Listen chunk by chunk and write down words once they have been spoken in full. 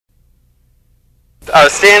I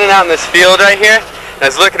was standing out in this field right here, and I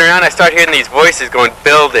was looking around. I started hearing these voices going,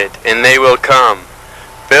 "Build it, and they will come.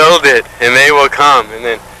 Build it, and they will come." And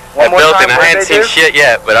then I built it, and I hadn't seen shit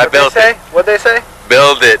yet, but I built it. What'd they say?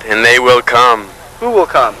 Build it, and they will come. Who will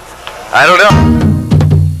come? I don't know.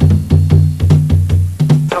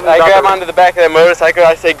 I grab onto the back of that motorcycle.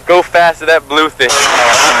 I say, "Go fast to that blue thing."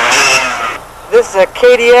 This is a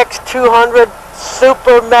KDX 200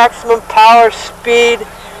 super maximum power speed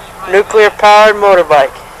nuclear powered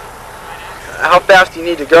motorbike. How fast do you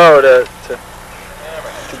need to go to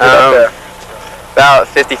get up there? About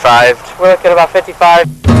 55. We're looking at about 55.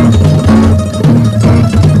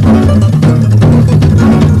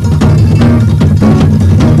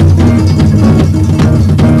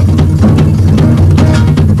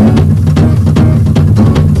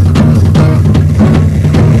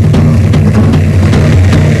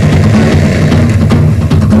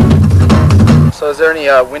 So is there any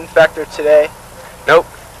wind factor today? Nope.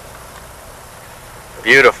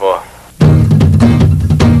 Beautiful.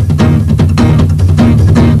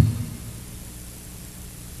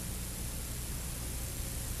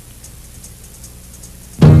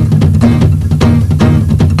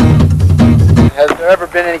 Has there ever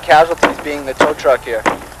been any casualties being the tow truck here?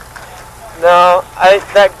 No,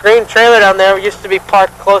 that green trailer down there used to be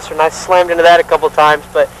parked closer, and I slammed into that a couple times,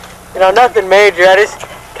 but you know, nothing major. I just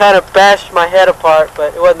kind of bashed my head apart,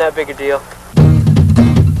 but it wasn't that big a deal.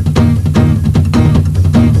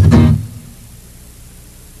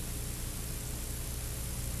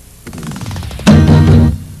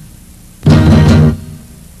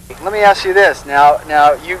 Let me ask you this. Now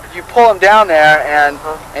you pull him down there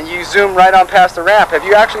and you zoom right on past the ramp. Have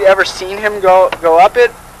you actually ever seen him go up it?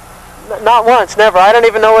 Not once, never. I don't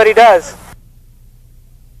even know what he does.